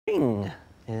morning.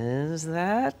 Is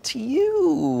that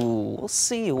you? We'll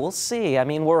see. We'll see. I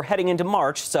mean, we're heading into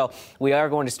March, so we are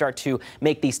going to start to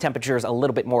make these temperatures a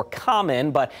little bit more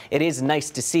common, but it is nice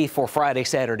to see for Friday,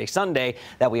 Saturday, Sunday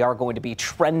that we are going to be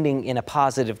trending in a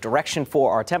positive direction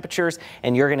for our temperatures,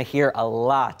 and you're going to hear a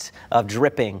lot of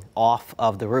dripping off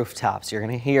of the rooftops. You're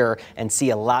going to hear and see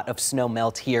a lot of snow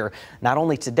melt here, not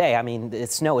only today. I mean, the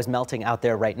snow is melting out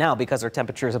there right now because our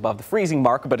temperature is above the freezing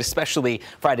mark, but especially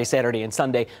Friday, Saturday, and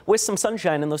Sunday with some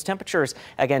sunshine. And those temperatures,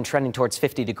 again, trending towards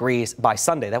 50 degrees by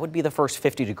Sunday. That would be the first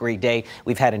 50-degree day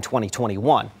we've had in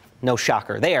 2021. No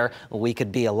shocker there. We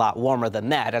could be a lot warmer than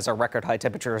that, as our record high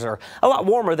temperatures are a lot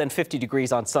warmer than 50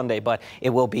 degrees on Sunday, but it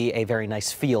will be a very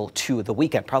nice feel to the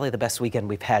weekend. Probably the best weekend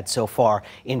we've had so far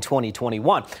in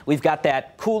 2021. We've got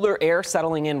that cooler air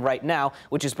settling in right now,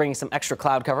 which is bringing some extra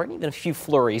cloud cover and even a few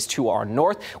flurries to our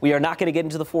north. We are not going to get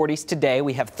into the 40s today.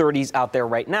 We have 30s out there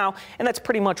right now, and that's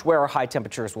pretty much where our high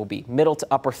temperatures will be. Middle to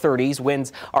upper 30s.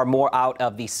 Winds are more out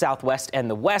of the southwest and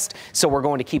the west, so we're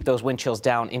going to keep those wind chills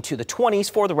down into the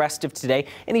 20s for the rest of today,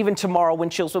 and even tomorrow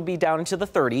wind chills will be down into the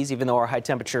 30s, even though our high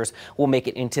temperatures will make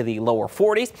it into the lower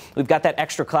 40s. We've got that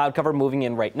extra cloud cover moving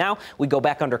in right now. We go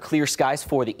back under clear skies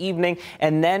for the evening,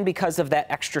 and then because of that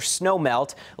extra snow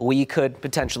melt, we could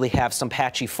potentially have some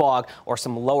patchy fog or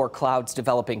some lower clouds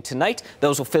developing tonight.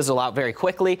 Those will fizzle out very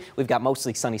quickly. We've got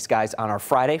mostly sunny skies on our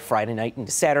Friday night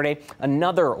into Saturday.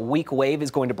 Another weak wave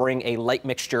is going to bring a light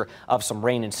mixture of some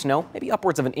rain and snow, maybe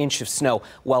upwards of an inch of snow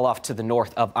well off to the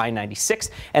north of I-96,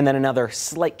 and then another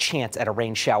slight chance at a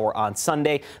rain shower on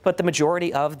Sunday, but the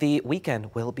majority of the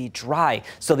weekend will be dry.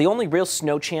 So the only real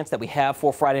snow chance that we have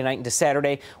for Friday night into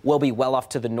Saturday will be well off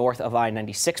to the north of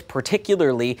I-96,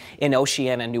 particularly in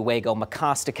Oceana, Newaygo,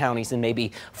 Mecosta counties, and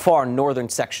maybe far northern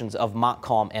sections of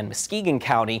Montcalm and Muskegon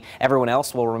County. Everyone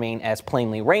else will remain as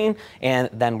plainly rain, and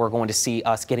then we're going to see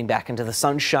us getting back into the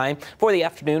sunshine for the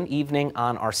afternoon, evening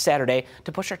on our Saturday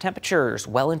to push our temperatures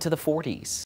well into the 40s.